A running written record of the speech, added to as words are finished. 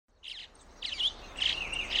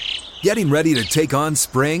Getting ready to take on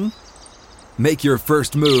spring? Make your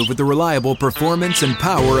first move with the reliable performance and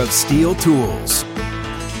power of Steel tools.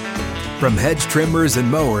 From hedge trimmers and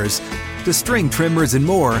mowers to string trimmers and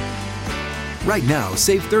more, right now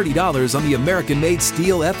save $30 on the American-made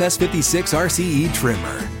Steel FS56 RCE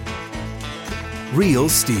trimmer. Real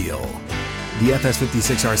Steel. The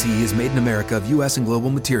FS56 RCE is made in America of U.S. and global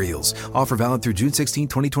materials. Offer valid through June 16,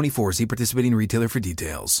 2024. See participating retailer for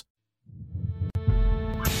details.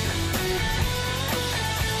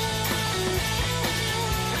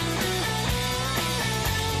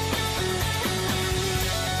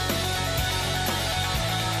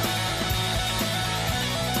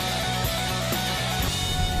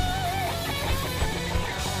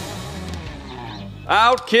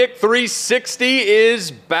 Outkick 360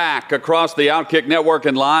 is back across the Outkick Network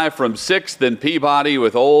and live from 6th and Peabody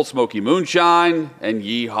with Old Smoky Moonshine and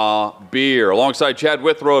Yeehaw Beer. Alongside Chad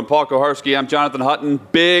Withrow and Paul Koharski, I'm Jonathan Hutton.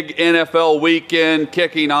 Big NFL weekend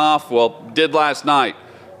kicking off, did last night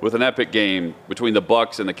with an epic game between the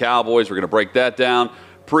Bucs and the Cowboys. We're going to break that down,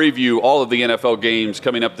 preview all of the NFL games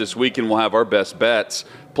coming up this weekend. We'll have our best bets.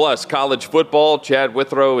 Plus, college football. Chad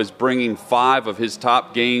Withrow is bringing 5 of his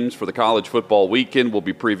top games for the college football weekend. We'll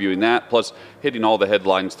be previewing that, plus hitting all the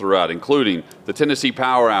headlines throughout, including the Tennessee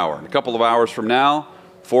Power Hour. In a couple of hours from now,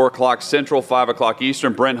 4 o'clock Central, 5 o'clock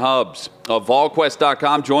Eastern, Brent Hubbs of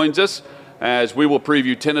VolQuest.com joins us as we will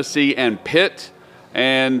preview Tennessee and Pitt.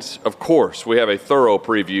 And, of course, we have a thorough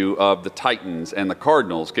preview of the Titans and the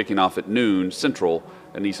Cardinals kicking off at noon Central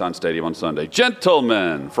at Nissan Stadium on Sunday.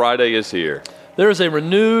 Gentlemen, Friday is here. There's a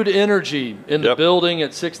renewed energy in the building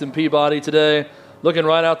at 6th and Peabody today. Looking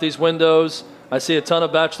right out these windows, I see a ton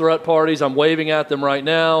of bachelorette parties. I'm waving at them right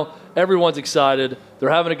now. Everyone's excited. They're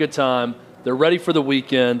having a good time. They're ready for the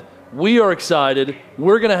weekend. We are excited.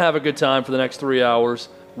 We're going to have a good time for the next 3 hours.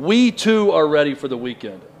 We, too, are ready for the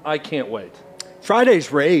weekend. I can't wait.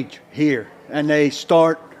 Friday's rage here, and they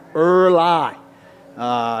start early.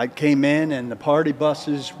 I came in, and the party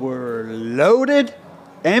buses were loaded.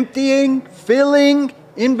 Emptying, filling,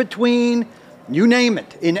 in between, you name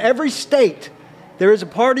it. In every state, there is a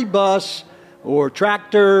party bus or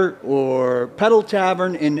tractor or pedal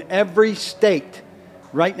tavern in every state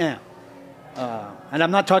right now. And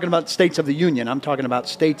I'm not talking about states of the union. I'm talking about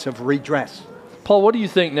states of redress. Paul, what do you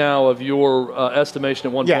think now of your estimation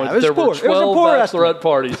at one point? There were 12 bachelorette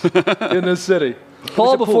parties in this city.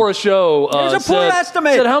 Paul, before a show,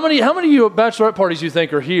 said, how many of you bachelorette parties you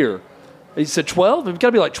think are here? He said, 12? We've got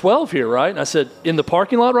to be like 12 here, right? And I said, in the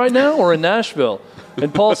parking lot right now or in Nashville?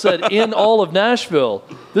 And Paul said, in all of Nashville.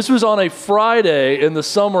 This was on a Friday in the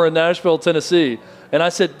summer in Nashville, Tennessee. And I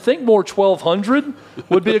said, think more 1,200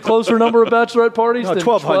 would be a closer number of bachelorette parties than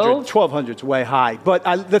 1,200. 1,200 is way high. But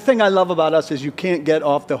the thing I love about us is you can't get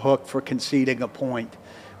off the hook for conceding a point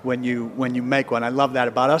when you make one. I love that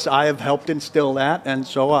about us. I have helped instill that, and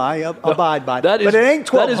so I abide by that. But it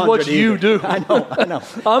ain't 1,200 That is what you do. I know.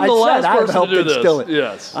 I'm the last person to do this. Instill it.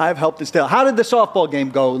 Yes. I've helped instill. How did the softball game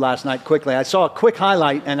go last night quickly? I saw a quick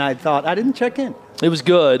highlight, and I thought, I didn't check in. It was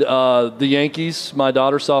good. The Yankees, my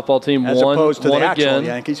daughter's softball team, As won. opposed to won the actual again.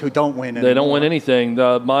 Yankees, who don't win anymore. They don't win anything.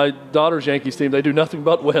 My daughter's Yankees team, they do nothing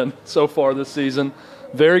but win so far this season.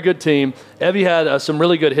 Very good team. Evie had some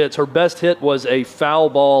really good hits. Her best hit was a foul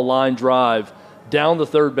ball line drive down the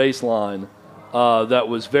third baseline. That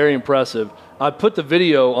was very impressive. I put the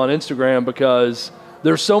video on Instagram because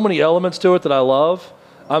there's so many elements to it that I love.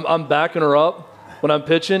 I'm backing her up when I'm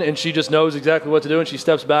pitching, and she just knows exactly what to do, and she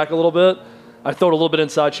steps back a little bit. I throw it a little bit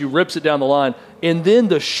inside. She rips it down the line. And then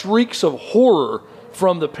the shrieks of horror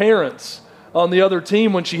from the parents on the other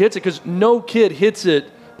team when she hits it, because no kid hits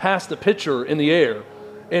it past the pitcher in the air.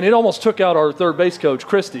 And it almost took out our third base coach,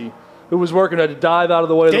 Christy, who was working to dive out of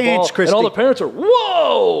the way of the ball. Christy. And all the parents are,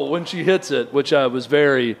 whoa, when she hits it, which I was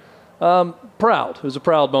very proud. It was a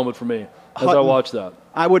proud moment for me as I watched that.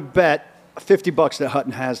 I would bet $50 that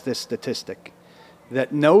Hutton has this statistic,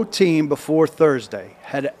 that no team before Thursday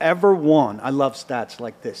had ever won. I love stats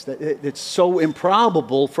like this. It's so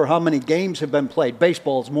improbable for how many games have been played.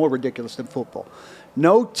 Baseball is more ridiculous than football.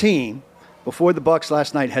 No team before the Bucs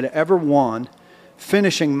last night had ever won,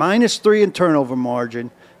 finishing -3 in turnover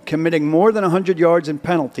margin, committing more than 100 yards in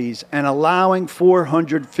penalties, and allowing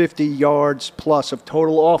 450 yards plus of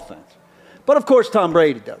total offense. But, of course, Tom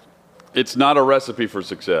Brady doesn't. It's not a recipe for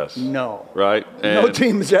success. No. Right? No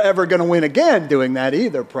team is ever going to win again doing that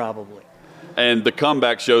either, probably. And the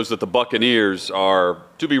comeback shows that the Buccaneers are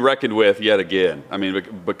to be reckoned with yet again. I mean,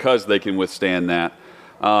 because they can withstand that.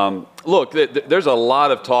 Look, there's a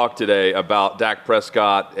lot of talk today about Dak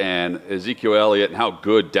Prescott and Ezekiel Elliott and how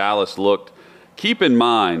good Dallas looked. Keep in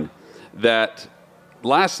mind that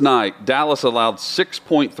last night, Dallas allowed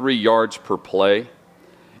 6.3 yards per play.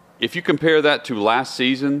 If you compare that to last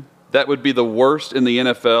season, that would be the worst in the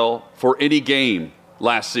NFL for any game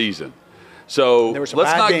last season. So let's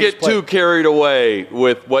not get too carried away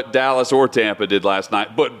with what Dallas or Tampa did last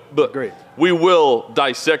night. But we will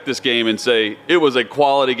dissect this game and say it was a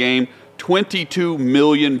quality game. 22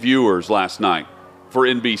 million viewers last night for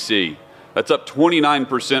NBC. That's up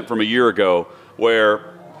 29% from a year ago,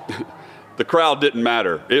 where the crowd didn't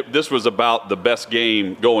matter. This was about the best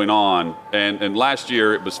game going on. And last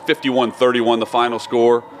year it was 51-31 the final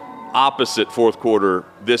score. Opposite fourth quarter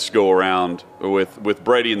this go around with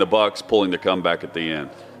Brady and the Bucs pulling the comeback at the end.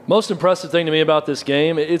 Most impressive thing to me about this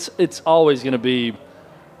game, it's always going to be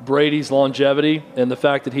Brady's longevity and the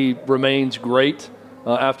fact that he remains great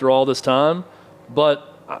after all this time.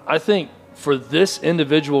 But I think for this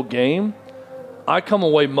individual game, I come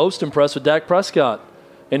away most impressed with Dak Prescott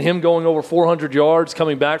and him going over 400 yards,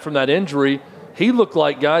 coming back from that injury. He looked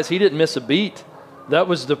like, guys, he didn't miss a beat. That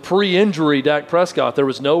was the pre-injury Dak Prescott. There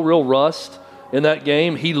was no real rust in that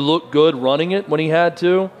game. He looked good running it when he had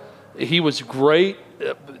to. He was great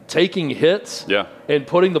taking hits and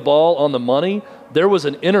putting the ball on the money. There was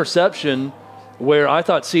an interception where I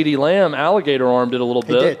thought CeeDee Lamb alligator-armed it a little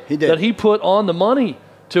bit. He did. That he put on the money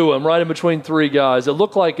to him right in between three guys. It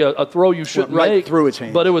looked like a throw you shouldn't make. Through his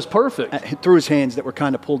hands. But it was perfect. Through his hands that were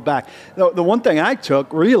kind of pulled back. The one thing I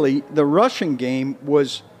took, really, the rushing game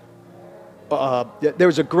was there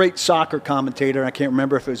was a great soccer commentator. I can't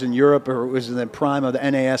remember if it was in Europe or it was in the prime of the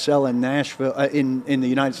NASL in Nashville, in the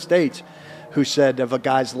United States, who said of a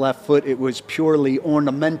guy's left foot, it was purely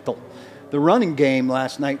ornamental. The running game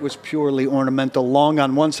last night was purely ornamental. Long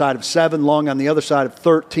on one side of 7, long on the other side of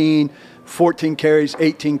 13, 14 carries,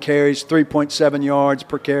 18 carries, 3.7 yards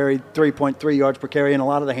per carry, 3.3 yards per carry, and a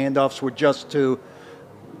lot of the handoffs were just to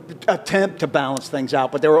attempt to balance things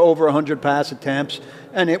out. But there were over 100 pass attempts,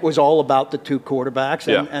 and it was all about the two quarterbacks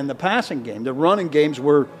and the passing game. The running games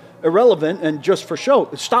were irrelevant and just for show.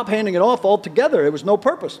 Stop handing it off altogether. There was no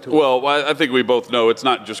purpose to it. Well, I think we both know it's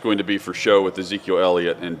not just going to be for show with Ezekiel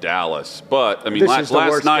Elliott and Dallas. But, I mean, last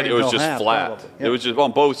night it was just flat. Yep. It was just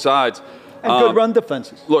on both sides. And good run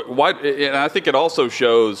defenses. Look, and I think it also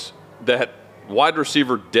shows that wide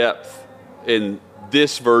receiver depth in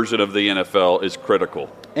this version of the NFL is critical,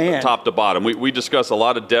 top to bottom. We discuss a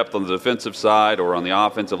lot of depth on the defensive side or on the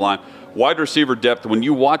offensive line. Wide receiver depth, when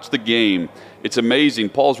you watch the game, it's amazing.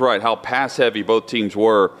 Paul's right, how pass-heavy both teams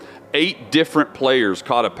were. 8 different players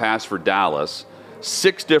caught a pass for Dallas.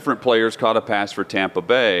 6 different players caught a pass for Tampa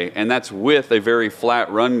Bay, and that's with a very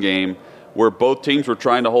flat run game where both teams were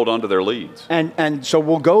trying to hold on to their leads. And so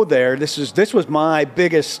we'll go there. This was my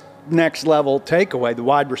biggest next level takeaway, the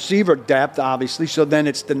wide receiver depth, obviously. So then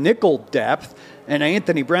it's the nickel depth. And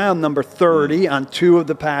Anthony Brown, number 30, on 2 of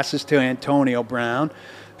the passes to Antonio Brown,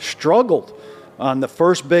 struggled. On the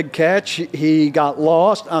first big catch, he got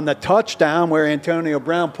lost. On the touchdown where Antonio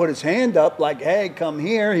Brown put his hand up like, hey, come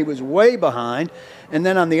here, he was way behind. And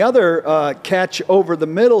then on the other catch over the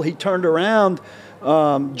middle, he turned around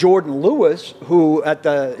Jordan Lewis, who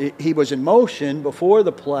he was in motion before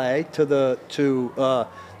the play to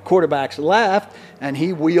quarterback's left, and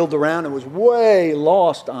he wheeled around and was way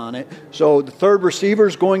lost on it. So the third receiver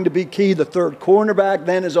is going to be key. The third cornerback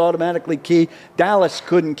then is automatically key. Dallas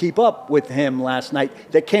couldn't keep up with him last night.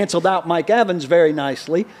 They canceled out Mike Evans very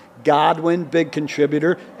nicely. Godwin, big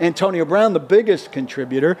contributor. Antonio Brown, the biggest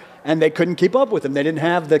contributor, and they couldn't keep up with him. They didn't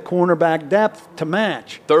have the cornerback depth to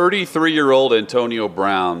match. 33-year-old Antonio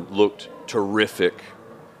Brown looked terrific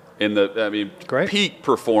in Great. Peak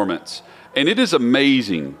performance. And it is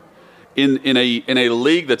amazing in a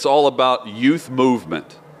league that's all about youth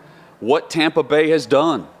movement what Tampa Bay has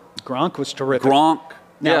done. Gronk was terrific.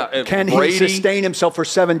 Now, can Brady, he sustain himself for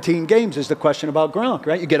 17 games is the question about Gronk,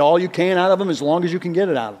 right? You get all you can out of him as long as you can get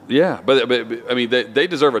it out of him. Yeah, but I mean, they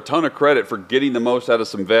deserve a ton of credit for getting the most out of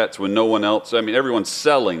some vets when no one else – I mean, everyone's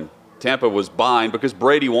selling. Tampa was buying because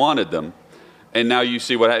Brady wanted them. And now you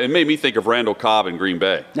see what happened. It made me think of Randall Cobb in Green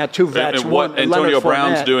Bay. Now, 2 vets. And what Antonio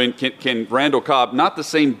Brown's doing, can Randall Cobb, not the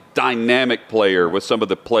same dynamic player with some of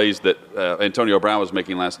the plays that Antonio Brown was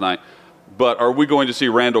making last night, but are we going to see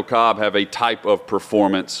Randall Cobb have a type of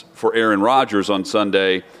performance for Aaron Rodgers on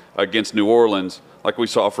Sunday against New Orleans like we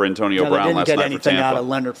saw for Antonio Brown last night for Tampa? They didn't get anything out of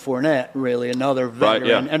Leonard Fournette, really, another veteran.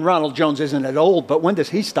 Right, yeah. And Ronald Jones isn't that old, but when does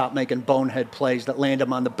he stop making bonehead plays that land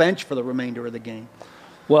him on the bench for the remainder of the game?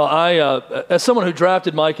 Well, as someone who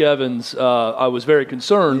drafted Mike Evans, I was very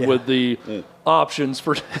concerned with the options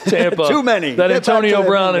for Tampa. Too many. That Antonio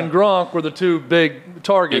Brown and Gronk were the two big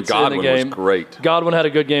targets in the game. Godwin was great. Godwin had a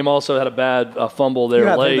good game. Also had a bad fumble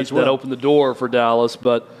there late that opened the door for Dallas,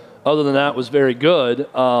 but other than that, was very good.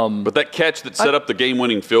 But that catch that set up the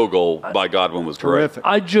game-winning field goal by Godwin was terrific.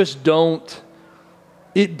 I just don't.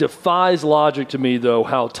 It defies logic to me, though,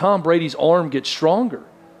 how Tom Brady's arm gets stronger.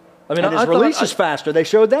 I mean, and his release is faster. They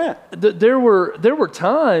showed that. There were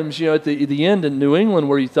times, at the end in New England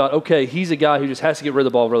where you thought, okay, he's a guy who just has to get rid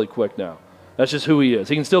of the ball really quick now. That's just who he is.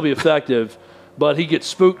 He can still be effective, but he gets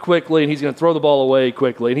spooked quickly, and he's going to throw the ball away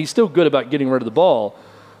quickly, and he's still good about getting rid of the ball.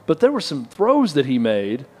 But there were some throws that he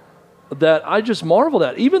made that I just marveled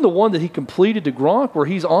at. Even the one that he completed to Gronk where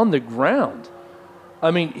he's on the ground.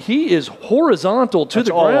 I mean, he is horizontal to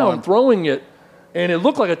the ground throwing it. And it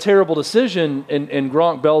looked like a terrible decision, and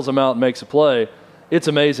Gronk bails him out and makes a play. It's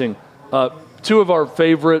amazing. Two of our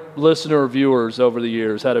favorite listener viewers over the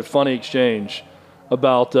years had a funny exchange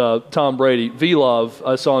about Tom Brady. V-Love,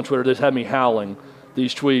 I saw on Twitter, this had me howling,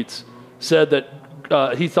 these tweets, said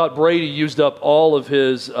that he thought Brady used up all of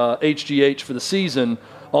his HGH for the season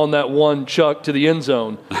on that one chuck to the end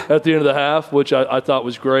zone at the end of the half, which I thought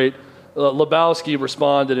was great. Lebowski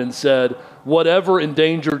responded and said, whatever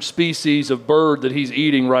endangered species of bird that he's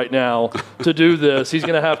eating right now to do this, he's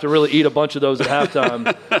going to have to really eat a bunch of those at halftime.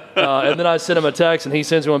 And then I sent him a text, and he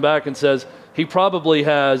sends one back and says he probably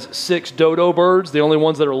has 6 dodo birds, the only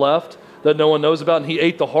ones that are left that no one knows about, and he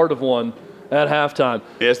ate the heart of one at halftime.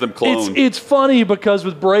 He has them cloned. It's funny because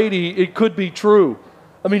with Brady, it could be true.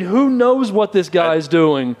 I mean, who knows what this guy is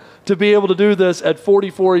doing to be able to do this at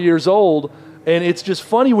 44 years old? And it's just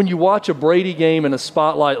funny when you watch a Brady game in a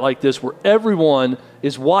spotlight like this where everyone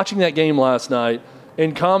is watching that game last night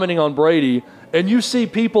and commenting on Brady, and you see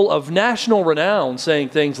people of national renown saying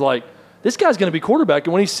things like, this guy's going to be quarterback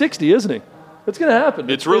when he's 60, isn't he? It's going to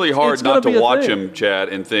happen. It's really hard not to watch him, Chad,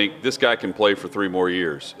 and think this guy can play for 3 more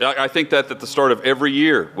years. I think that at the start of every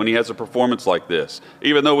year when he has a performance like this,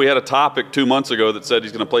 even though we had a topic 2 months ago that said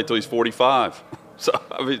he's going to play till he's 45. So,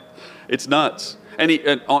 I mean, it's nuts. And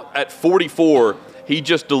at 44, he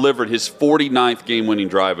just delivered his 49th game-winning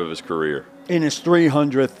drive of his career. In his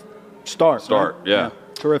 300th start. Right? Yeah.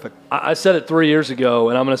 Terrific. I said it 3 years ago,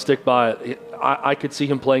 and I'm going to stick by it. I could see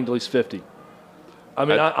him playing till he's 50. I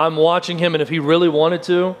mean, I'm watching him, and if he really wanted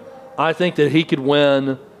to, I think that he could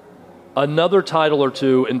win another title or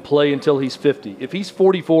 2 and play until he's 50. If he's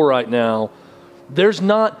 44 right now, it's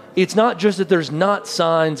not just that there's not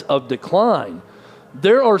signs of decline.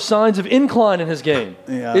 There are signs of incline in his game.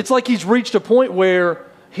 Yeah. It's like he's reached a point where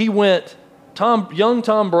he went young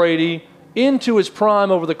Tom Brady into his prime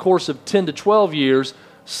over the course of 10 to 12 years,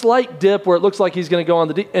 slight dip where it looks like he's going to go on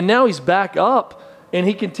and now he's back up, and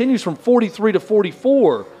he continues from 43 to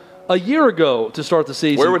 44. A year ago to start the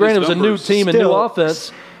season, granted it was a new team and new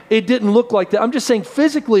offense, it didn't look like that. I'm just saying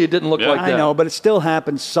physically it didn't look like that. I know, but it still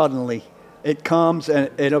happens suddenly. It comes,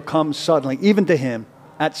 and it'll come suddenly, even to him.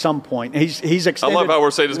 At some point, he's extended. I love how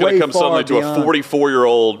we're saying it's going to come suddenly to a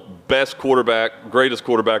 44-year-old best quarterback, greatest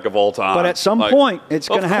quarterback of all time. But at some point, it's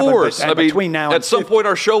going to happen. Of course, between now and at some point,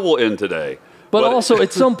 our show will end today. But also,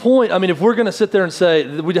 at some point, I mean, if we're going to sit there and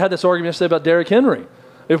say we had this argument yesterday about Derrick Henry,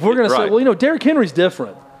 if we're going to say, well, Derrick Henry's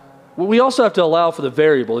different. Well, we also have to allow for the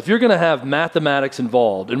variable. If you're going to have mathematics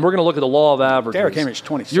involved, and we're going to look at the law of averages, Derrick Henry's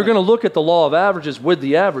 27. You're going to look at the law of averages with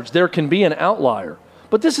the average. There can be an outlier.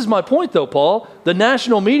 But this is my point, though, Paul. The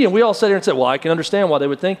national media, we all sat here and said, well, I can understand why they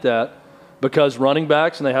would think that, because running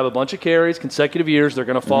backs, and they have a bunch of carries, consecutive years, they're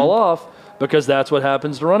going to fall off because that's what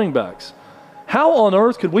happens to running backs. How on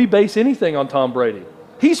earth could we base anything on Tom Brady?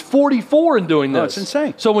 He's 44 and doing this. Oh, it's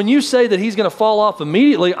insane. So when you say that he's going to fall off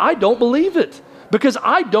immediately, I don't believe it because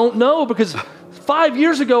I don't know. Because 5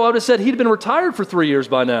 years ago, I would have said he'd been retired for 3 years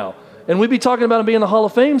by now, and we'd be talking about him being in the Hall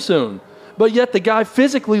of Fame soon. But yet the guy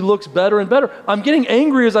physically looks better and better. I'm getting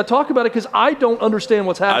angry as I talk about it because I don't understand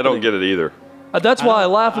what's happening. I don't get it either. That's why I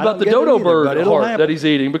laugh about the dodo bird heart that he's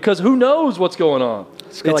eating, because who knows what's going on.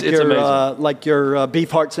 It's amazing. Like your beef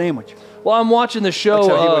heart sandwich. Well, I'm watching the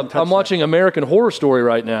show. I'm watching American Horror Story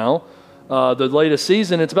right now, the latest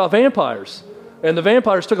season. It's about vampires. And the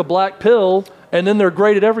vampires took a black pill, and then they're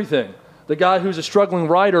great at everything. The guy who's a struggling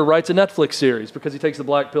writer writes a Netflix series because he takes the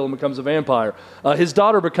black pill and becomes a vampire. His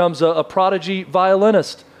daughter becomes a prodigy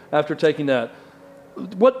violinist after taking that.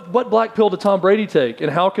 What black pill did Tom Brady take, and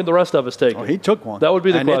how can the rest of us take it? He took one. That would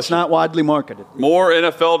be the question. And it's not widely marketed. More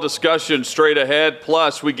NFL discussion straight ahead.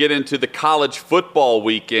 Plus, we get into the college football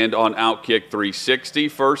weekend on Outkick 360.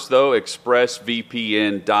 First, though,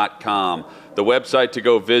 ExpressVPN.com. the website to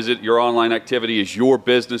go visit. Your online activity is your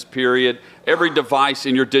business, period. Every device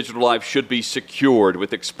in your digital life should be secured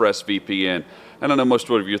with ExpressVPN. I don't know, most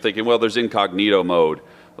of you are thinking, well, there's incognito mode.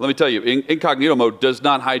 Let me tell you, incognito mode does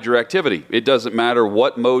not hide your activity. It doesn't matter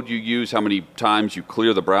what mode you use, how many times you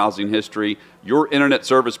clear the browsing history. Your internet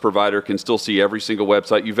service provider can still see every single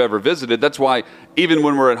website you've ever visited. That's why even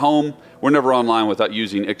when we're at home, we're never online without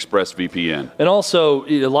using ExpressVPN. And also,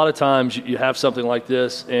 a lot of times you have something like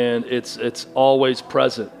this, and it's always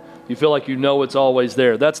present. You feel like you know it's always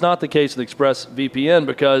there. That's not the case with ExpressVPN,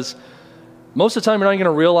 because most of the time you're not going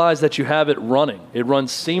to realize that you have it running. It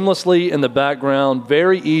runs seamlessly in the background,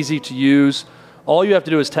 very easy to use. All you have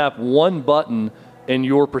to do is tap one button and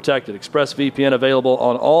you're protected. ExpressVPN available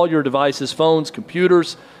on all your devices, phones,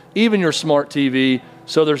 computers, even your smart TV.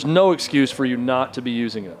 So there's no excuse for you not to be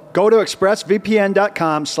using it. Go to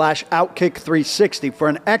expressvpn.com/Outkick360 for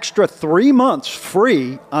an extra 3 months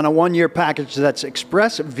free on a 1-year package. That's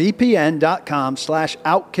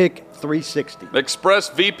expressvpn.com/Outkick360.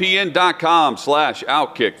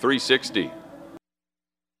 ExpressVPN.com/Outkick360.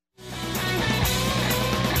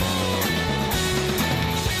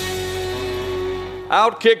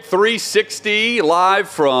 Outkick 360, live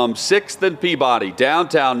from 6th and Peabody,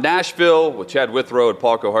 downtown Nashville, with Chad Withrow and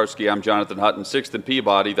Paul Koharski. I'm Jonathan Hutton. 6th and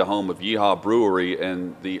Peabody, the home of Yeehaw Brewery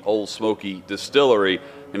and the Old Smoky Distillery.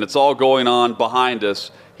 And it's all going on behind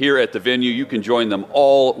us here at the venue. You can join them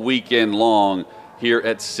all weekend long here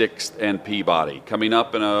at 6th and Peabody. Coming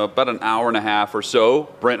up in about an hour and a half or so,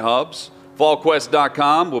 Brent Hubbs,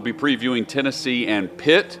 VolQuest.com will be previewing Tennessee and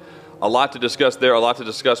Pitt. A lot to discuss there, a lot to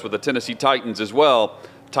discuss with the Tennessee Titans as well.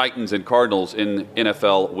 Titans and Cardinals in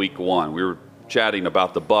NFL Week 1. We were chatting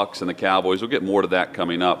about the Bucs and the Cowboys. We'll get more to that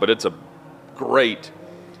coming up, but it's a great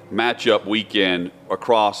matchup weekend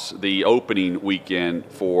across the opening weekend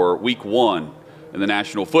for Week 1 in the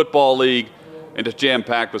National Football League, and it's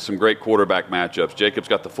jam-packed with some great quarterback matchups. Jacob's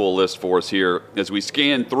got the full list for us here as we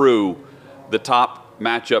scan through the top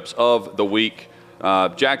matchups of the week.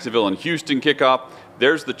 Jacksonville and Houston kickoff.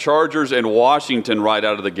 There's the Chargers and Washington right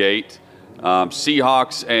out of the gate.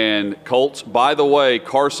 Seahawks and Colts. By the way,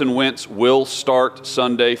 Carson Wentz will start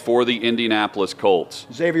Sunday for the Indianapolis Colts.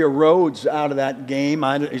 Xavier Rhodes out of that game.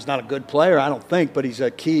 He's not a good player, I don't think, but he's a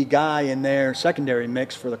key guy in their secondary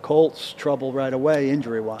mix for the Colts. Trouble right away,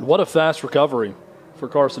 injury-wise. What a fast recovery for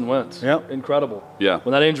Carson Wentz. Yep. Incredible. Yeah.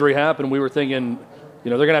 When that injury happened, we were thinking,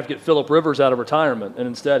 they're going to have to get Phillip Rivers out of retirement, and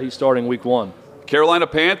instead he's starting Week 1. Carolina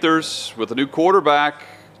Panthers with a new quarterback,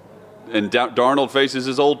 and Darnold faces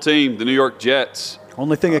his old team, the New York Jets.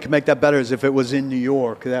 Only thing that could make that better is if it was in New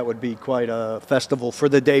York. That would be quite a festival for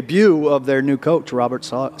the debut of their new coach, Robert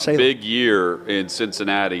Saleh. Big year in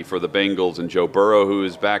Cincinnati for the Bengals and Joe Burrow, who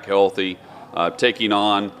is back healthy, taking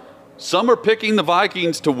on. Some are picking the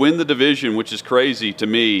Vikings to win the division, which is crazy to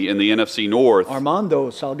me in the NFC North. Armando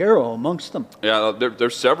Salguero amongst them. Yeah,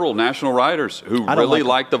 there's several national writers who really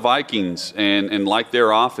like the Vikings and like their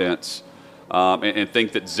offense and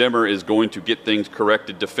think that Zimmer is going to get things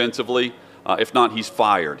corrected defensively. If not, he's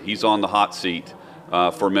fired. He's on the hot seat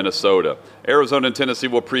for Minnesota. Arizona and Tennessee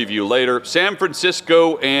will preview later. San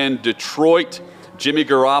Francisco and Detroit. Jimmy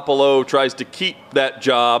Garoppolo tries to keep that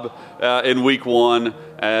job in Week 1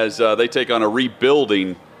 as they take on a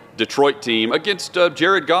rebuilding Detroit team against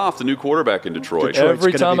Jared Goff, the new quarterback in Detroit.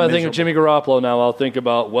 Every time I think of Jimmy Garoppolo now, I'll think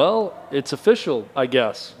about, it's official, I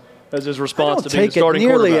guess, as his response to being the starting quarterback. I don't take it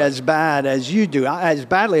nearly as bad as you do, as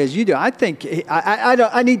badly as you do. I think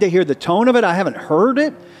I need to hear the tone of it. I haven't heard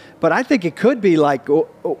it, but I think it could be like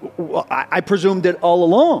I presumed it all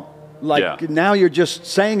along. Now you're just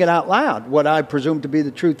saying it out loud, what I presumed to be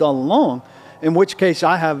the truth all along. In which case,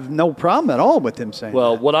 I have no problem at all with him saying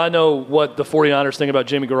that. What I know what the 49ers think about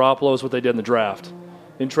Jimmy Garoppolo is what they did in the draft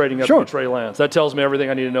in trading up to Trey Lance. That tells me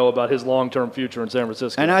everything I need to know about his long-term future in San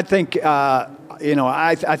Francisco. And I think, I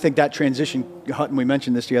think that transition, Hutton, we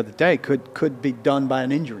mentioned this the other day, could be done by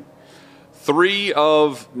an injury. 3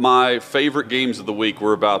 of my favorite games of the week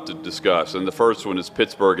we're about to discuss, and the first one is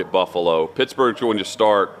Pittsburgh at Buffalo. Pittsburgh's going to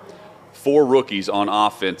start 4 rookies on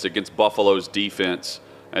offense against Buffalo's defense,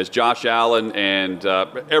 as Josh Allen and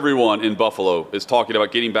everyone in Buffalo is talking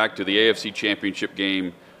about getting back to the AFC Championship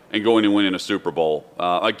game and going and winning a Super Bowl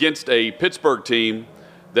against a Pittsburgh team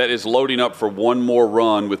that is loading up for one more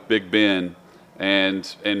run with Big Ben and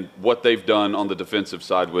what they've done on the defensive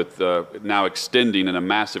side with now extending in a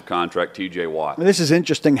massive contract T.J. Watt. This is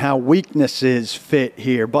interesting how weaknesses fit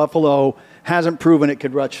here. Buffalo hasn't proven it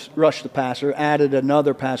could rush the passer, added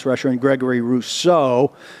another pass rusher in Gregory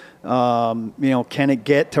Rousseau. Can it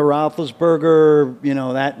get to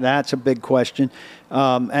Roethlisberger? That's a big question.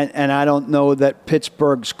 And I don't know that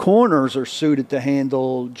Pittsburgh's corners are suited to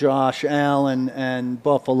handle Josh Allen and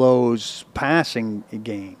Buffalo's passing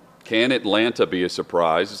game. Can Atlanta be a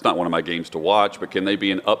surprise? It's not one of my games to watch, but can they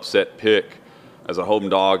be an upset pick as a home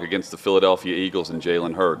dog against the Philadelphia Eagles and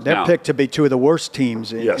Jalen Hurts? They're picked to be two of the worst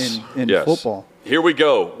teams in football. Here we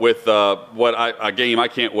go with a game I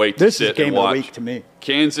can't wait to sit and watch. This is game of the week to me.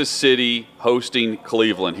 Kansas City hosting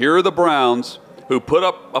Cleveland. Here are the Browns, who put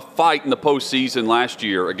up a fight in the postseason last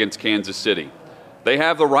year against Kansas City. They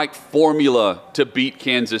have the right formula to beat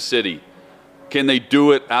Kansas City. Can they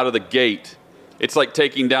do it out of the gate? It's like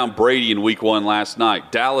taking down Brady in week 1 last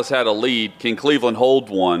night. Dallas had a lead. Can Cleveland hold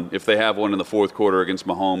one if they have one in the fourth quarter against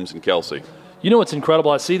Mahomes and Kelsey? You know what's incredible?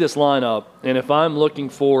 I see this lineup, and if I'm looking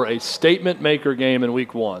for a statement maker game in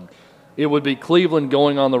week 1, it would be Cleveland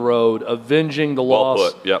going on the road, avenging the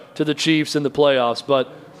loss to the Chiefs in the playoffs.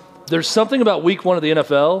 But there's something about week 1 of the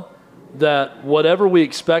NFL that whatever we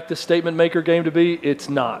expect the statement maker game to be, it's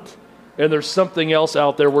not. And there's something else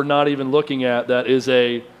out there we're not even looking at that is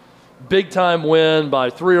a big-time win by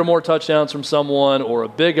 3 or more touchdowns from someone, or a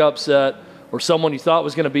big upset, or someone you thought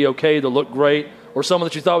was going to be okay that looked great, or someone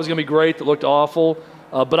that you thought was going to be great that looked awful.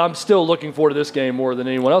 But I'm still looking forward to this game more than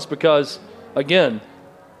anyone else because, again,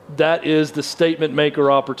 that is the statement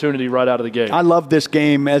maker opportunity right out of the gate. I love this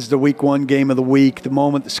game as the week 1 game of the week. The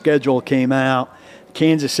moment the schedule came out,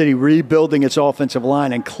 Kansas City rebuilding its offensive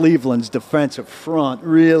line and Cleveland's defensive front,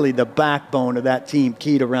 really the backbone of that team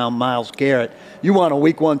keyed around Myles Garrett. You want a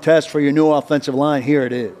week 1 test for your new offensive line, here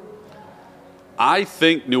it is. I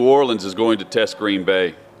think New Orleans is going to test Green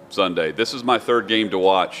Bay Sunday. This is my 3rd game to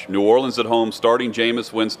watch. New Orleans at home, starting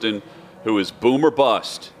Jameis Winston, who is boom or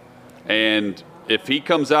bust. And if he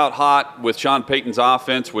comes out hot with Sean Payton's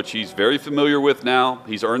offense, which he's very familiar with now,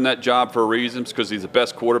 he's earned that job for a reason because he's the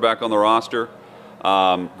best quarterback on the roster.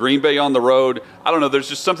 Green Bay on the road, I don't know, there's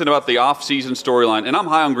just something about the offseason storyline. And I'm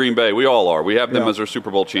high on Green Bay. We all are. We have them as our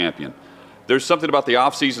Super Bowl champion. There's something about the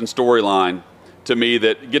offseason storyline to me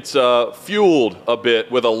that gets fueled a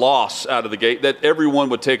bit with a loss out of the gate that everyone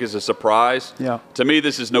would take as a surprise. Yeah. To me,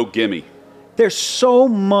 this is no gimme. There's so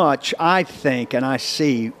much, I think, and I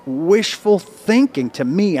see wishful thinking to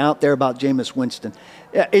me out there about Jameis Winston.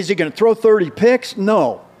 Is he going to throw 30 picks?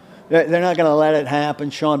 No. They're not going to let it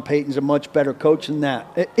happen. Sean Payton's a much better coach than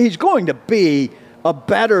that. He's going to be a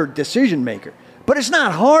better decision maker. But it's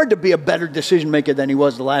not hard to be a better decision maker than he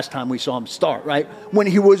was the last time we saw him start, right? When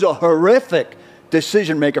he was a horrific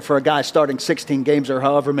decision maker for a guy starting 16 games or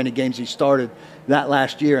however many games he started that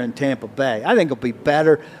last year in Tampa Bay. I think he'll be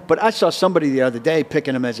better, but I saw somebody the other day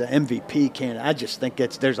picking him as an MVP candidate. I just think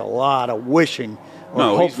there's a lot of wishing or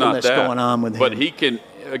hopefulness going on with him. But he can,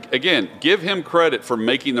 again, give him credit for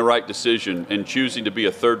making the right decision and choosing to be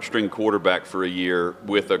a third-string quarterback for a year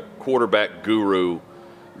with a quarterback guru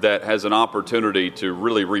that has an opportunity to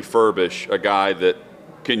really refurbish a guy that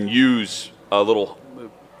can use a little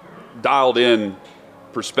dialed-in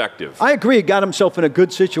perspective. I agree. He got himself in a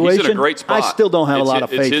good situation. He's in a great spot. I still don't have a lot of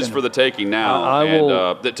faith in him. It's his for the taking now.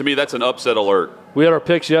 To me, that's an upset alert. We had our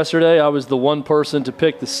picks yesterday. I was the one person to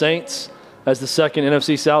pick the Saints as the second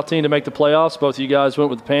NFC South team to make the playoffs. Both of you guys went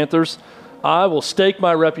with the Panthers. I will stake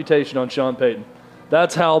my reputation on Sean Payton.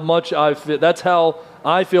 That's how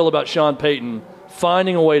I feel about Sean Payton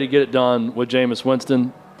finding a way to get it done with Jameis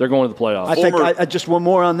Winston. They're going to the playoffs. I think just one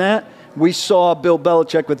more on that. We saw Bill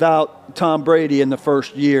Belichick without Tom Brady in the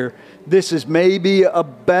first year. This is maybe a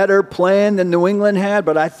better plan than New England had,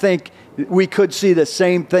 but I think we could see the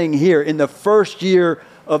same thing here. In the first year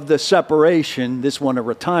of the separation, this one a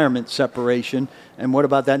retirement separation, and what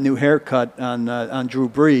about that new haircut on Drew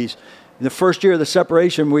Brees? In the first year of the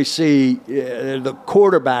separation, we see the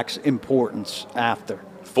quarterback's importance after.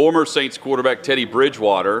 Former Saints quarterback Teddy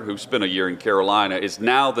Bridgewater, who spent a year in Carolina, is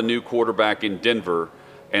now the new quarterback in Denver,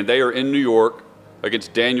 and they are in New York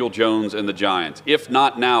against Daniel Jones and the Giants. If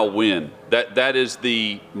not now, when? That is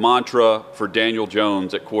the mantra for Daniel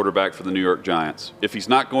Jones at quarterback for the New York Giants. If he's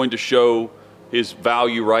not going to show his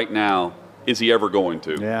value right now, is he ever going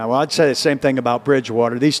to? Yeah, well, I'd say the same thing about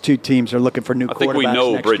Bridgewater. These two teams are looking for new quarterbacks. I think we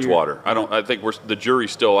know Bridgewater. Year. I think the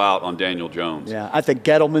jury's still out on Daniel Jones. Yeah, I think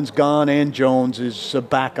Gettleman's gone and Jones is a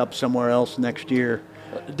backup somewhere else next year.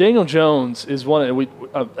 Daniel Jones is one. And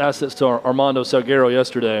I asked this to Armando Salguero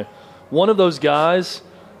yesterday. One of those guys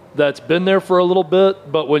that's been there for a little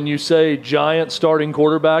bit, but when you say Giant starting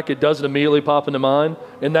quarterback, it doesn't immediately pop into mind,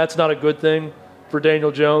 and that's not a good thing for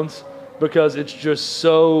Daniel Jones because it's just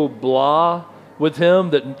so blah with him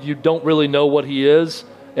that you don't really know what he is.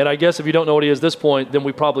 And I guess if you don't know what he is at this point, then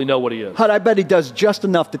we probably know what he is. Hud, I bet he does just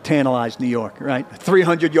enough to tantalize New York, right? A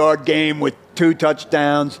 300-yard game with 2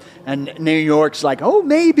 touchdowns, and New York's like, oh,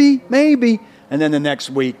 maybe. And then the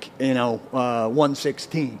next week,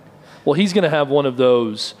 116. Well, he's going to have one of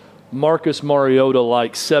those Marcus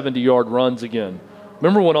Mariota-like 70-yard runs again.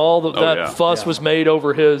 Remember when all that fuss was made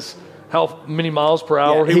over how many miles per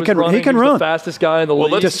hour he was running? He can was run. The fastest guy in the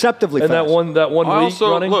league. Deceptively fast. And that one week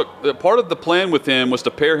also, running. Look, part of the plan with him was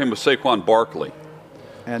to pair him with Saquon Barkley.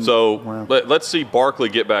 And, let's see Barkley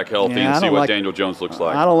get back healthy and see what Daniel Jones looks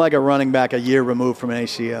like. I don't like a running back a year removed from an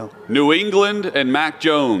ACL. New England and Mac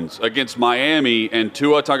Jones against Miami and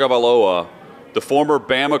Tua Tagovailoa, the former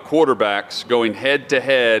Bama quarterbacks going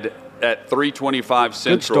head-to-head at 3:25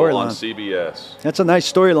 Central on CBS. That's a nice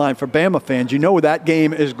storyline for Bama fans. You know that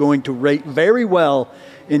game is going to rate very well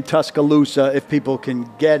in Tuscaloosa if people can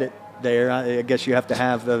get it there. I guess you have to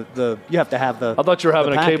have the I thought you were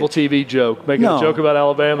having a cable TV joke, making a joke about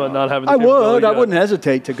Alabama and not having the I wouldn't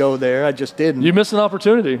hesitate to go there. I just didn't. You missed an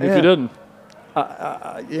opportunity if you didn't.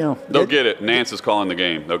 They'll get it. Nance is calling the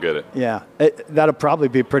game. They'll get it. Yeah, that'll probably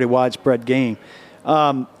be a pretty widespread game.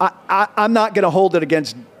 I'm not going to hold it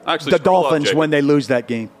against the Dolphins when they lose that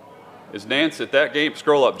game. Is Nance at that game?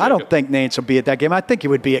 Scroll up, Jacob. I don't think Nance will be at that game. I think he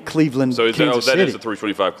would be at Cleveland, Kansas City. That is the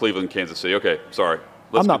 3:25 Cleveland, Kansas City. Okay, sorry.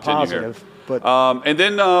 I'm not positive. But and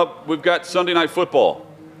then we've got Sunday Night Football.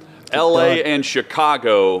 L.A. and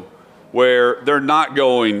Chicago, where they're not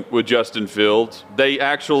going with Justin Fields. They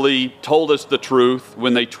actually told us the truth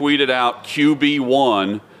when they tweeted out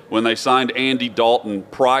QB1 when they signed Andy Dalton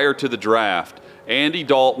prior to the draft. Andy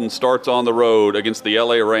Dalton starts on the road against the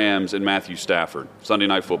L.A. Rams and Matthew Stafford. Sunday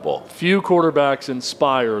Night Football. Few quarterbacks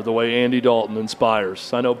inspire the way Andy Dalton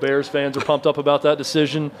inspires. I know Bears fans are pumped up about that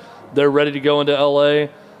decision. They're ready to go into L.A.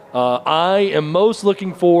 I am most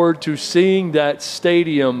looking forward to seeing that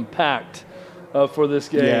stadium packed for this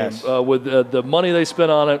game with the money they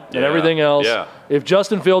spent on it and everything else. Yeah. If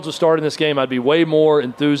Justin Fields was starting this game, I'd be way more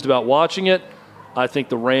enthused about watching it. I think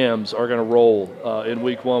the Rams are going to roll in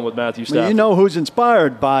Week 1 with Matthew Stafford. You know who's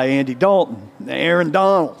inspired by Andy Dalton? Aaron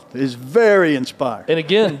Donald is very inspired. And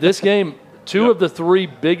again, this game, two of the 3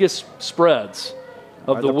 biggest spreads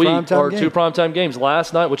of the week are 2 primetime games.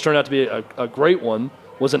 Last night, which turned out to be a great one,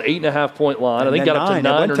 was an 8.5-point line. I think got up to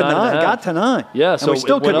 9 or 9.5. Got to 9. Yeah, so we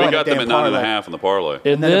still we got them at 9.5 in the parlay.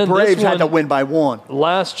 And then the Braves had to win by 1.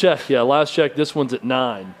 Last check, this one's at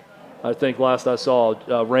 9. I think last I saw,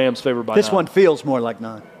 Rams favored by 9. This one feels more like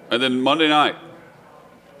 9. And then Monday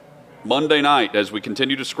night, as we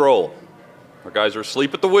continue to scroll, our guys are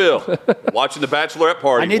asleep at the wheel, watching the bachelorette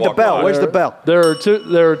party. I need the bell. Where's the bell? There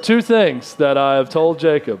are two things that I have told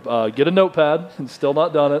Jacob. Get a notepad, and still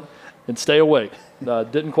not done it, and stay awake.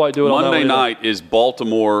 Didn't quite do it on that one Monday night is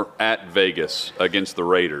Baltimore at Vegas against the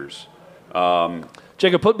Raiders.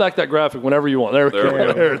 Jacob, put back that graphic whenever you want. There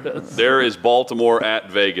it is. There is Baltimore at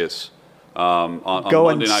Vegas on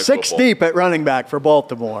Going Monday Night 6 Football. deep at running back for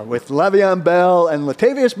Baltimore with Le'Veon Bell and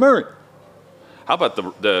Latavius Murray. How about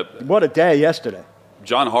the What a day yesterday.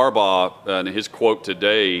 John Harbaugh and his quote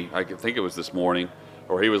today, I think it was this morning,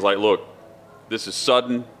 where he was like, look, this is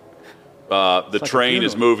sudden. The train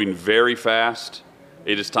is moving very fast.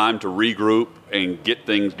 It is time to regroup and get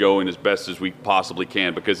things going as best as we possibly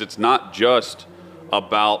can, because it's not just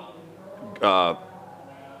about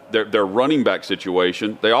their running back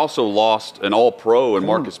situation. They also lost an all-pro in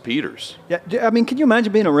Marcus Peters. Yeah, I mean, can you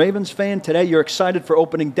imagine being a Ravens fan today? You're excited for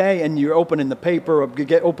opening day, and you're opening the paper, or you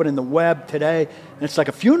get opening the web today, and it's like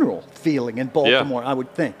a funeral feeling in Baltimore, I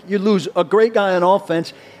would think. You lose a great guy on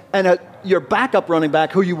offense, and your backup running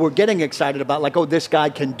back who you were getting excited about, like, oh, this guy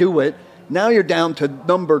can do it. Now you're down to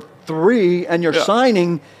number 3, and you're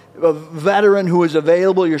signing a veteran who is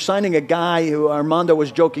available. You're signing a guy who Armando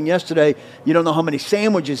was joking yesterday. You don't know how many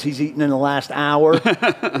sandwiches he's eaten in the last hour.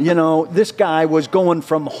 This guy was going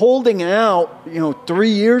from holding out, 4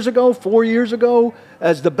 years ago,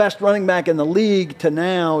 as the best running back in the league to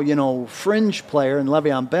now, fringe player in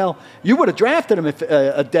Le'Veon Bell. You would have drafted him if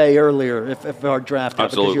a day earlier if our draft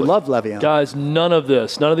happened, because you love Le'Veon. Guys, none of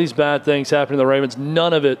these bad things happening to the Ravens,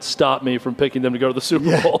 none of it stopped me from picking them to go to the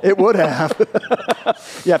Super Bowl. It would have.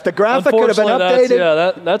 If the graphic could have been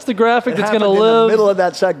updated. That's the graphic that's going to live. In the middle of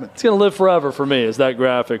that segment. It's going to live forever for me, is that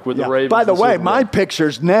graphic with the Ravens. By the way, my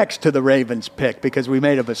picture's next to the Ravens pick because we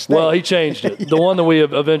made a mistake. Well, he changed it. The one that we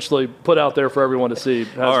have eventually put out there for everyone to see.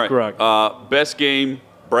 All right. Correct. Best game,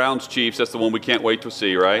 Browns-Chiefs. That's the one we can't wait to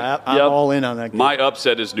see, right? I'm all in on that game. My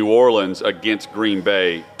upset is New Orleans against Green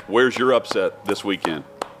Bay. Where's your upset this weekend,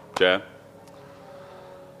 Chad?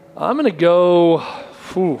 I'm going to go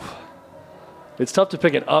it's tough to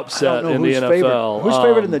pick an upset in the NFL. Who's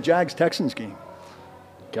favorite in the Jags-Texans game?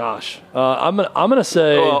 Gosh, I'm gonna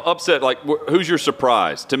say upset. Like, who's your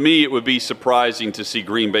surprise? To me, it would be surprising to see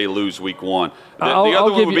Green Bay lose Week 1. The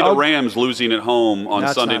other one would be the Rams losing at home on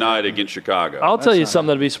Sunday night against Chicago. I'll tell you something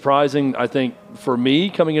that'd be surprising. I think for me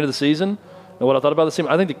coming into the season, and what I thought about the team,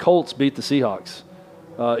 I think the Colts beat the Seahawks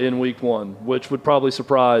in Week 1, which would probably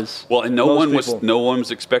surprise. Well, and no one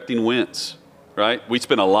was expecting Wentz, right? We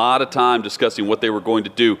spent a lot of time discussing what they were going to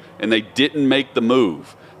do, and they didn't make the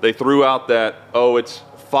move. They threw out that, it's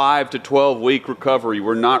 5 to 12 week recovery.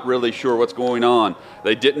 We're not really sure what's going on.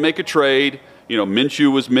 They didn't make a trade.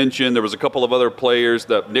 Minshew was mentioned. There was a couple of other players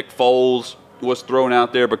that Nick Foles was thrown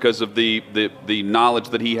out there because of the knowledge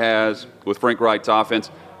that he has with Frank Wright's offense.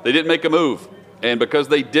 They didn't make a move. And because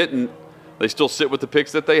they didn't, they still sit with the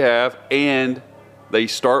picks that they have, and they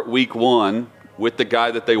start Week 1 with the guy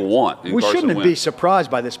that they want. We shouldn't be surprised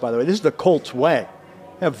by this, by the way. This is the Colts way.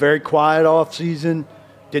 They have a very quiet offseason.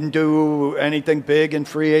 Didn't do anything big in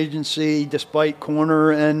free agency despite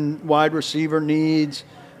corner and wide receiver needs.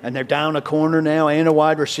 And they're down a corner now and a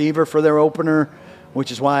wide receiver for their opener, which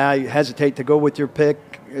is why I hesitate to go with your pick,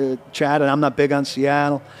 Chad, and I'm not big on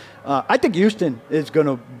Seattle. I think Houston is going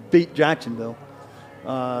to beat Jacksonville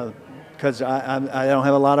because I don't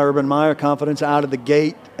have a lot of Urban Meyer confidence out of the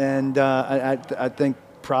gate. And I think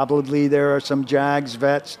probably there are some Jags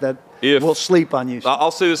vets that will sleep on Houston.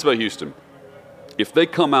 I'll say this about Houston. If they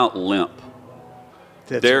come out limp,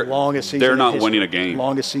 they're not winning a game.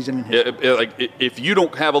 Longest season in history. If you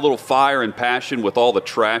don't have a little fire and passion with all the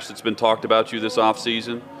trash that's been talked about you this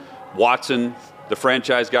offseason, Watson, the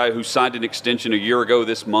franchise guy who signed an extension a year ago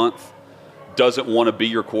this month, doesn't want to be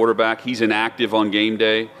your quarterback. He's inactive on game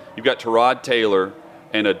day. You've got Tyrod Taylor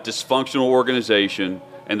and a dysfunctional organization,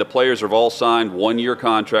 and the players have all signed one-year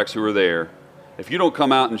contracts who are there. If you don't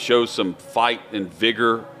come out and show some fight and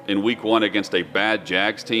vigor in Week 1 against a bad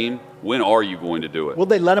Jags team, when are you going to do it? Will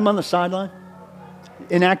they let him on the sideline?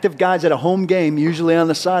 Inactive guys at a home game, usually on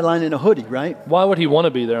the sideline in a hoodie, right? Why would he want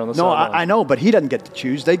to be there on the sideline? No, I know, but he doesn't get to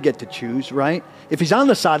choose. They get to choose, right? If he's on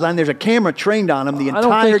the sideline, there's a camera trained on him the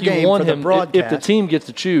entire game for the broadcast. If the team gets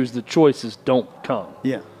to choose, the choices don't come.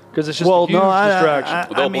 Yeah. Because it's just a huge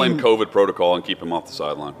distraction. They'll blame COVID protocol and keep him off the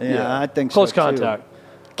sideline. Yeah, I think close so, contact.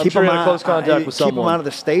 Too. Keep him in close contact with someone. Keep him out of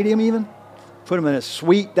the stadium even? Put him in a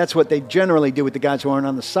suite. That's what they generally do with the guys who aren't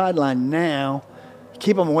on the sideline now.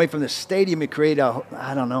 Keep them away from the stadium. You create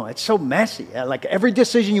I don't know. It's so messy. Like every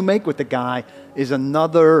decision you make with the guy is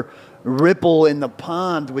another ripple in the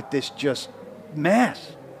pond with this just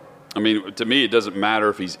mess. I mean, to me, it doesn't matter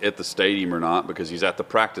if he's at the stadium or not because he's at the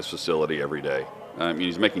practice facility every day. I mean,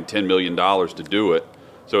 he's making $10 million to do it.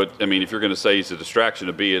 So, if you're going to say he's a distraction,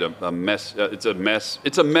 to be a mess, it's a mess.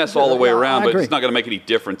 It's a mess all the way around, but it's not going to make any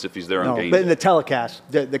difference if he's there on game. But in the telecast,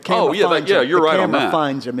 the camera finds him. You're right on that. The camera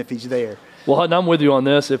finds him if he's there. Well, Hutton, I'm with you on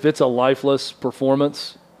this. If it's a lifeless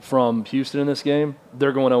performance from Houston in this game,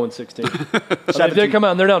 they're going 0-16. If they come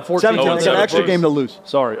out and they're down 14, it's an extra game to lose.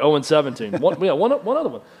 Sorry, 0-17. One other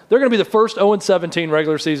one. They're going to be the first 0-17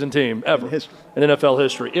 regular season team ever in NFL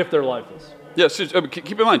history if they're lifeless. Yes,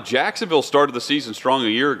 keep in mind, Jacksonville started the season strong a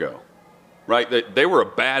year ago, right? They were a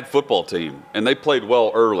bad football team, and they played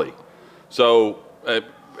well early. So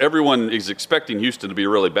everyone is expecting Houston to be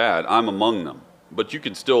really bad. I'm among them. But you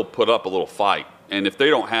can still put up a little fight. And if they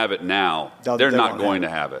don't have it now, they're not going to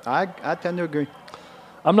have it. I tend to agree.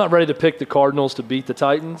 I'm not ready to pick the Cardinals to beat the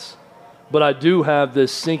Titans, but I do have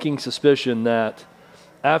this sinking suspicion that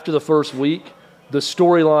after the first week, the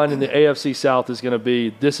storyline in the AFC South is going to be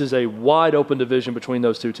this is a wide-open division between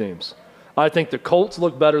those two teams. I think the Colts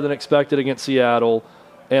look better than expected against Seattle,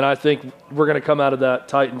 and I think we're going to come out of that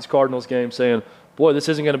Titans-Cardinals game saying, boy, this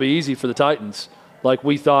isn't going to be easy for the Titans like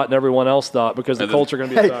we thought and everyone else thought because the Colts are going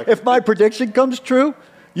to be attacking. If my prediction comes true,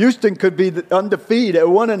 Houston could be undefeated at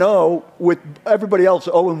 1-0 with everybody else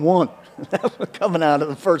 0-1 coming out of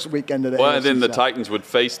the first weekend of the AFC Well, and then the South. Titans would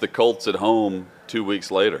face the Colts at home 2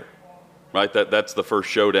 weeks later. Right, that's the first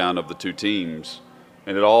showdown of the two teams,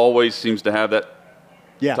 and it always seems to have that.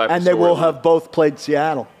 Yeah, type and of they will storyline. have both played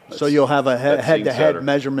Seattle, so you'll have a head-to-head better.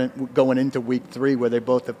 measurement going into Week 3 where they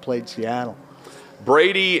both have played Seattle.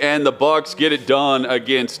 Brady and the Bucs get it done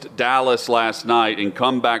against Dallas last night in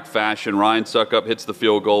comeback fashion. Ryan Suckup hits the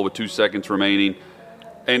field goal with 2 seconds remaining,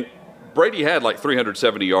 and Brady had like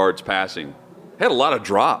 370 yards passing. Had a lot of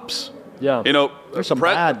drops. Yeah, there's some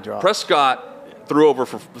bad drops. Prescott threw over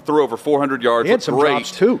 400 yards. He had some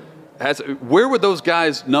drops too. Where would those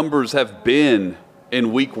guys' numbers have been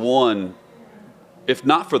in Week 1 if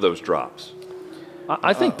not for those drops?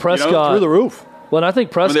 I think Prescott through the roof. Well, I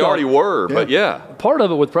think Prescott. They already were, but yeah. Part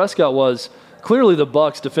of it with Prescott was clearly the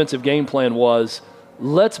Bucs' defensive game plan was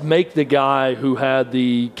let's make the guy who had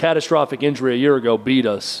the catastrophic injury a year ago beat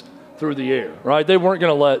us through the air, right? They weren't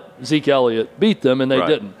going to let Zeke Elliott beat them, and they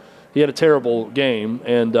didn't. He had a terrible game,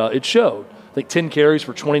 and it showed. I think 10 carries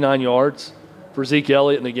for 29 yards for Zeke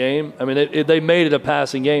Elliott in the game. I mean, they made it a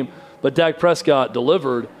passing game, but Dak Prescott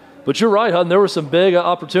delivered. But you're right, Hutton, there were some big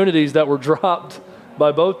opportunities that were dropped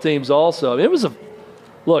by both teams also. It was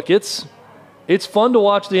it's fun to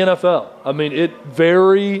watch the NFL. I mean, it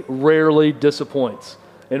very rarely disappoints.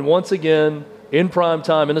 And once again, in prime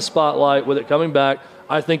time, in the spotlight, with it coming back,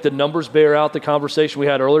 I think the numbers bear out the conversation we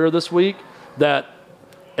had earlier this week that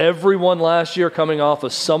everyone last year coming off a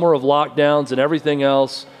summer of lockdowns and everything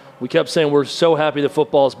else, we kept saying we're so happy that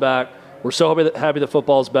football's back. We're so happy that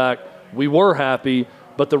football's back. We were happy,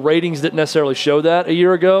 but the ratings didn't necessarily show that a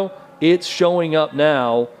year ago. It's showing up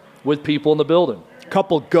now with people in the building.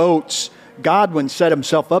 Couple goats. Godwin set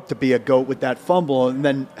himself up to be a GOAT with that fumble and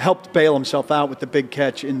then helped bail himself out with the big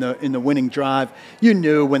catch in the winning drive. You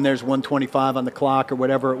knew when there's 1:25 on the clock or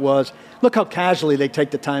whatever it was. Look how casually they take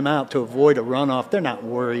the timeout to avoid a runoff. They're not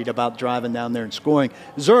worried about driving down there and scoring.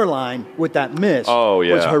 Zuerlein with that miss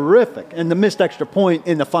was horrific. And the missed extra point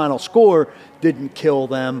in the final score didn't kill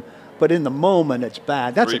them. But in the moment, it's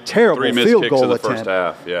bad. That's a terrible field goal attempt. First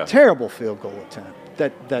half, yeah. Terrible field goal attempt.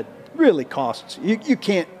 That really costs. You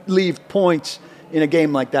can't leave points in a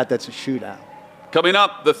game like that that's a shootout. Coming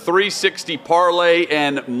up, the 360 parlay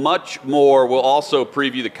and much more. We'll also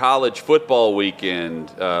preview the college football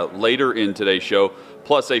weekend later in today's show,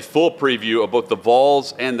 plus a full preview of both the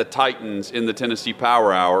Vols and the Titans in the Tennessee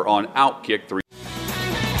Power Hour on Outkick 3.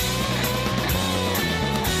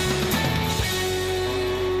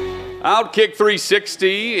 Outkick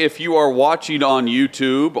 360, if you are watching on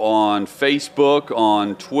YouTube, on Facebook,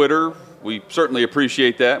 on Twitter, we certainly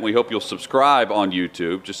appreciate that, and we hope you'll subscribe on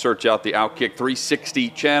YouTube. Just search out the Outkick 360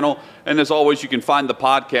 channel, and as always, you can find the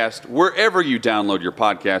podcast wherever you download your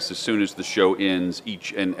podcast as soon as the show ends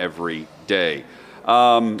each and every day.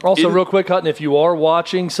 Real quick, Hutton, if you are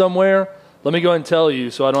watching somewhere, let me go ahead and tell you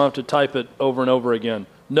so I don't have to type it over and over again.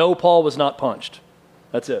 No, Paul was not punched.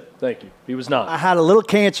 That's it. Thank you. He was not. I had a little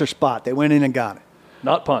cancer spot. They went in and got it.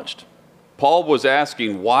 Not punched. Paul was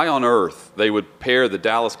asking why on earth they would pair the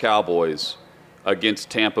Dallas Cowboys against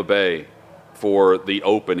Tampa Bay for the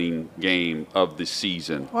opening game of the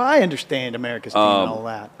season. Well, I understand America's team and all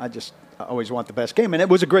that. I always want the best game, and it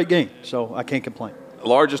was a great game, so I can't complain.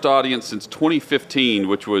 Largest audience since 2015,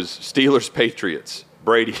 which was Steelers-Patriots.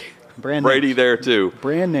 Brady names. there too.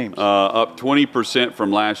 Brand names. Up 20%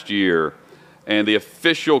 from last year. And the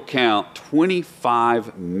official count,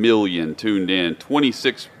 25 million tuned in,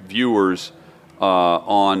 26 viewers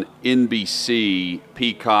on NBC,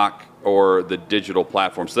 Peacock, or the digital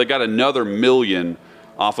platform. So they got another million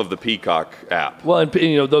off of the Peacock app. Well, and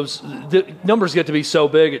the numbers get to be so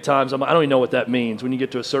big at times. I don't even know what that means when you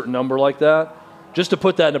get to a certain number like that. Just to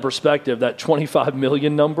put that into perspective, that 25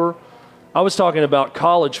 million number, I was talking about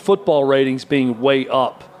college football ratings being way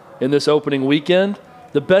up in this opening weekend.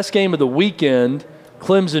 The best game of the weekend,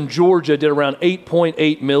 Clemson, Georgia, did around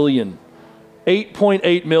 8.8 million.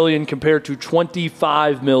 8.8 million compared to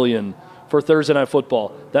 25 million for Thursday Night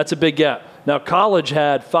Football. That's a big gap. Now, college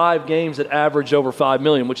had 5 games that averaged over 5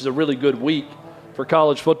 million, which is a really good week for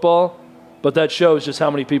college football. But that shows just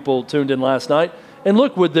how many people tuned in last night. And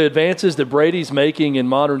look, with the advances that Brady's making in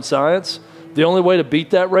modern science, the only way to beat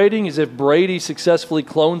that rating is if Brady successfully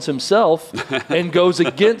clones himself and goes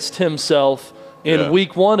against himself in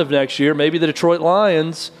week 1 of next year. Maybe the Detroit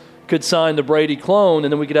Lions could sign the Brady clone,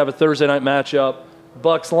 and then we could have a Thursday night matchup,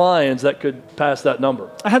 Bucs-Lions, that could pass that number.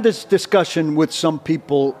 I had this discussion with some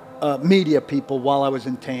people, media people, while I was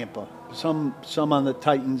in Tampa. Some on the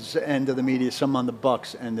Titans end of the media, some on the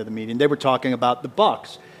Bucs end of the media. And they were talking about the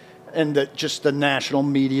Bucs and just the national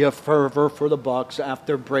media fervor for the Bucs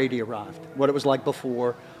after Brady arrived. What it was like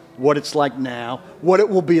before, what it's like now, what it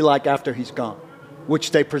will be like after he's gone,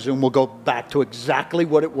 which they presume will go back to exactly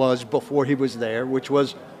what it was before he was there, which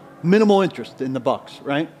was minimal interest in the Bucs,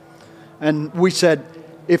 right? And we said,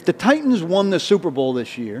 if the Titans won the Super Bowl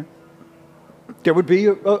this year, there would be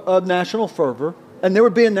a national fervor, and there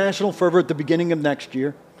would be a national fervor at the beginning of next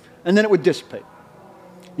year, and then it would dissipate.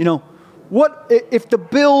 You know, what if the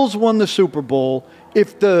Bills won the Super Bowl,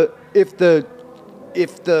 if the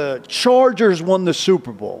Chargers won the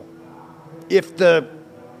Super Bowl, if the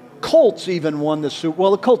Colts even won the Super Bowl.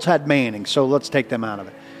 Well, the Colts had Manning, so let's take them out of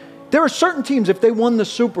it. There are certain teams, if they won the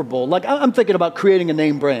Super Bowl, like I'm thinking about creating a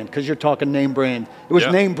name brand, because you're talking name brand. It was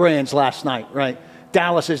name brands last night, right?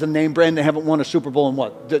 Dallas is a name brand. They haven't won a Super Bowl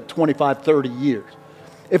in, 25, 30 years.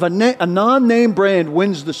 If a non-name brand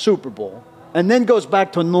wins the Super Bowl and then goes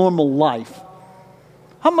back to normal life,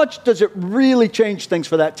 how much does it really change things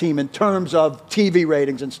for that team in terms of TV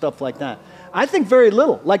ratings and stuff like that? I think very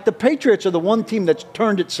little. Like the Patriots are the one team that's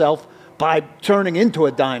turned itself by turning into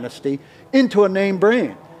a dynasty, into a name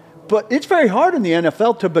brand. But it's very hard in the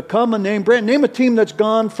NFL to become a name brand. Name a team that's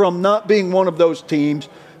gone from not being one of those teams,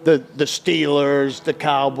 the Steelers, the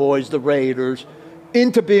Cowboys, the Raiders,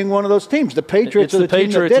 into being one of those teams. The Patriots are the team that did it.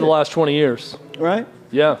 It's the Patriots in the last 20 years. Right?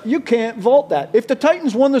 Yeah. You can't vault that. If the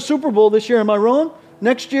Titans won the Super Bowl this year, am I wrong?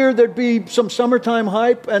 Next year there'd be some summertime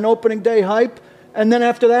hype and opening day hype, and then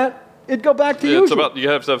after that, it'd go back to usual. It's about you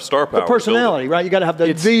have to have star power. The personality, right? You got to have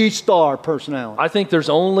the star personality. I think there's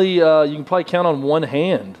only you can probably count on one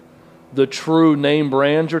hand the true name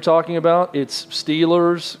brands you're talking about. It's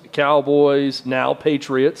Steelers, Cowboys, now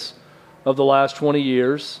Patriots of the last 20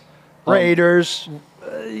 years. Raiders.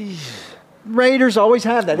 Raiders always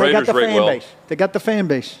have that. They got the fan base. They got the fan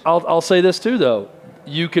base. I'll say this too, though.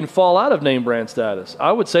 You can fall out of name brand status.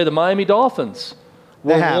 I would say the Miami Dolphins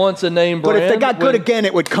were once a name brand. But if they got good again,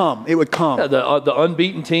 it would come. It would come. Yeah, the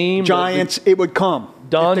unbeaten team. Giants, it would come.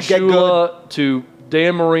 Don Shula to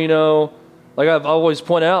Dan Marino. Like I've always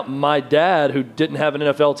pointed out, my dad, who didn't have an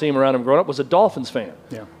NFL team around him growing up, was a Dolphins fan,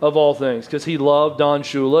 of all things, because he loved Don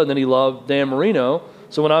Shula and then he loved Dan Marino.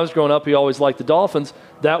 So when I was growing up, he always liked the Dolphins.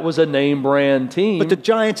 That was a name brand team. But the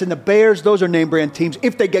Giants and the Bears, those are name brand teteams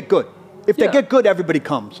if they get good. If they get good, everybody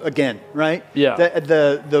comes again, right? Yeah.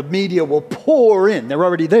 The media will pour in. They're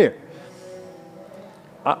already there.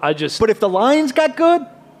 But if the Lions got good,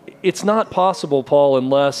 it's not possible, Paul,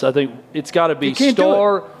 unless I think it's got to be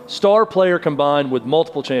star player combined with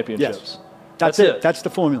multiple championships. Yes. That's it. That's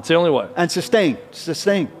the formula. It's the only way. And sustain.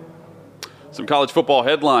 Some college football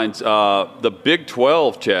headlines. The Big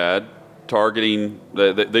 12, Chad, targeting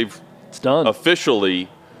they've officially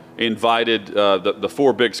invited the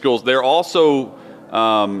four big schools. They're also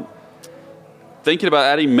thinking about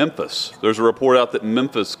adding Memphis. There's a report out that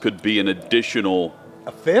Memphis could be an additional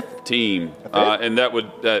fifth team, and that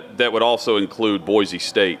would also include Boise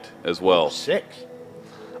State as well. 6.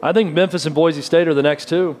 I think Memphis and Boise State are the next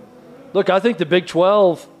two. Look, I think the Big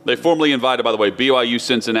 12. They formally invited, by the way, BYU,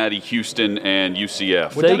 Cincinnati, Houston, and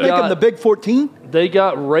UCF. Would that make them the Big 14? They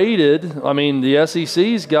got rated. I mean, the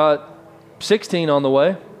SEC's got 16 on the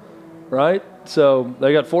way, right? So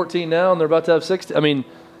they got 14 now, and they're about to have 16. I mean,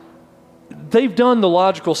 they've done the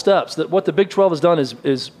logical steps. That what the Big 12 has done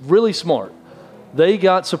is really smart. They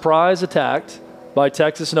got surprise attacked by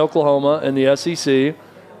Texas and Oklahoma and the SEC,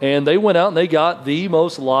 and they went out and they got the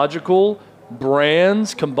most logical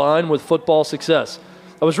brands combined with football success.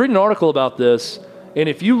 I was reading an article about this, and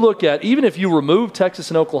if you look at, even if you remove Texas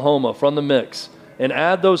and Oklahoma from the mix and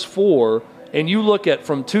add those four, and you look at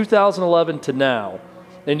from 2011 to now,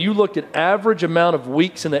 and you looked at average amount of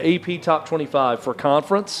weeks in the AP Top 25 for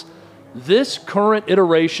conference, this current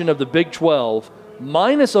iteration of the Big 12,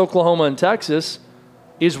 minus Oklahoma and Texas,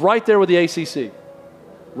 is right there with the ACC.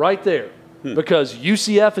 Right there. Because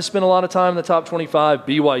UCF has spent a lot of time in the top 25.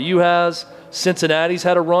 BYU has. Cincinnati's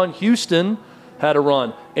had a run. Houston had a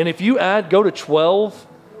run. And if you go to 12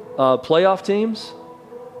 playoff teams,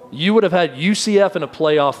 you would have had UCF in a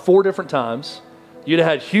playoff 4 different times. You'd have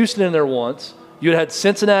had Houston in there once. You'd have had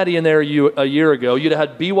Cincinnati in there a year ago. You'd have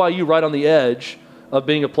had BYU right on the edge of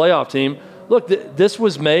being a playoff team. Look, this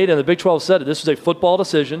was made, and the Big 12 said it, this was a football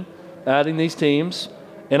decision, adding these teams,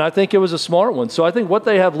 and I think it was a smart one. So I think what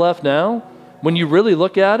they have left now, when you really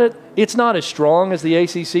look at it, it's not as strong as the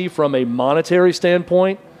ACC from a monetary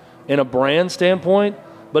standpoint and a brand standpoint,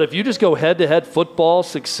 but if you just go head-to-head football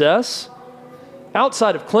success,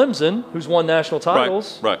 outside of Clemson, who's won national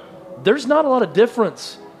titles, there's not a lot of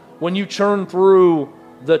difference when you churn through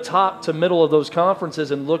the top to middle of those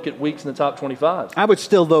conferences and look at weeks in the top 25. I would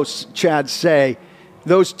still, though, Chad, say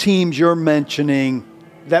those teams you're mentioning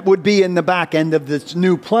that would be in the back end of this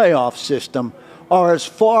new playoff system are as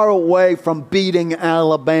far away from beating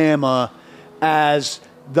Alabama as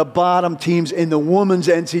the bottom teams in the women's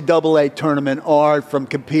NCAA tournament are from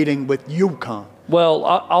competing with UConn.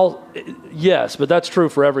 Well, yes, but that's true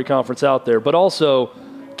for every conference out there. But also,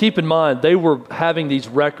 keep in mind, they were having these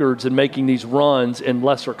records and making these runs in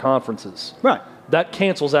lesser conferences. Right. That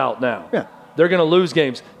cancels out now. Yeah. They're going to lose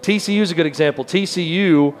games. TCU is a good example.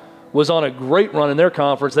 TCU was on a great run in their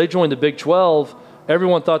conference. They joined the Big 12.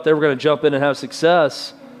 Everyone thought they were going to jump in and have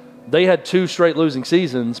success. They had 2 straight losing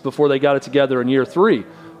seasons before they got it together in year 3.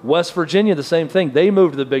 West Virginia, the same thing. They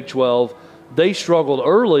moved to the Big 12. They struggled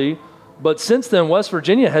early, but since then, West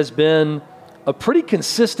Virginia has been a pretty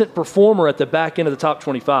consistent performer at the back end of the top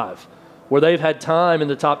 25, where they've had time in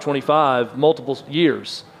the top 25 multiple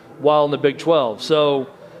years while in the Big 12. So,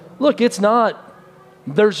 look, it's not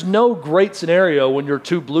There's no great scenario when your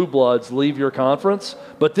two blue bloods leave your conference,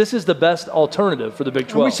 but this is the best alternative for the Big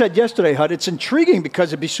 12. And we said yesterday, Hud, it's intriguing because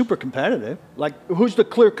it'd be super competitive. Like, who's the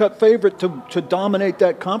clear-cut favorite to dominate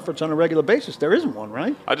that conference on a regular basis? There isn't one,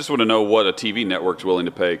 right? I just want to know what a TV network's willing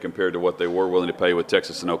to pay compared to what they were willing to pay with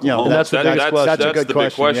Texas and Oklahoma. Yeah, that's the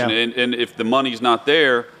big question. Yeah. And if the money's not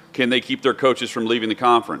there, can they keep their coaches from leaving the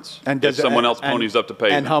conference if someone else ponies up to pay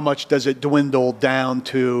And them? how much does it dwindle down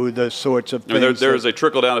to the sorts of things? I mean, there's a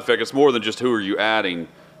trickle-down effect. It's more than just who are you adding.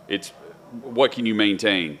 It's what can you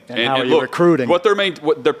maintain. And how are you recruiting?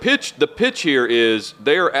 The pitch here is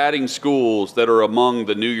they are adding schools that are among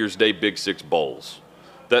the New Year's Day Big Six bowls.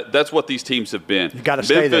 That's what these teams have been. You got to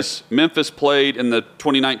stay there. Memphis played in the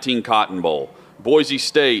 2019 Cotton Bowl. Boise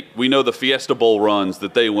State, we know the Fiesta Bowl runs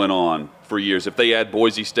that they went on for years. If they add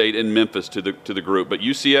Boise State and Memphis to the group, but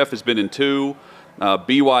UCF has been in 2.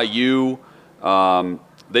 BYU,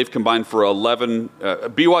 they've combined for 11.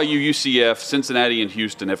 BYU, UCF, Cincinnati, and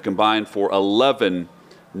Houston have combined for 11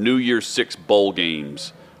 New Year's Six bowl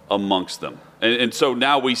games amongst them. And so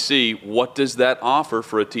now we see, what does that offer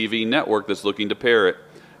for a TV network that's looking to pair it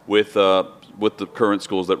with the current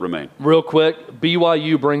schools that remain? Real quick,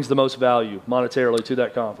 BYU brings the most value monetarily to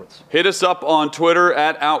that conference. Hit us up on Twitter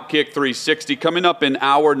at Outkick360. Coming up in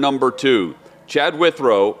hour number 2, Chad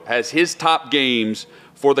Withrow has his top games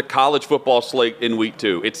for the college football slate in week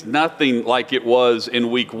 2. It's nothing like it was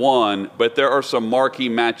in week 1, but there are some marquee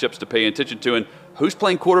matchups to pay attention to. And who's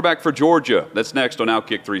playing quarterback for Georgia? That's next on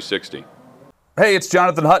Outkick 360. Hey, it's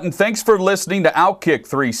Jonathan Hutton. Thanks for listening to Outkick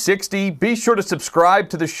 360. Be sure to subscribe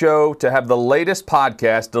to the show to have the latest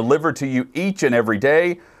podcast delivered to you each and every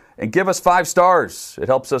day. And give us 5 stars. It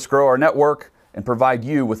helps us grow our network and provide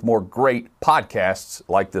you with more great podcasts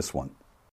like this one.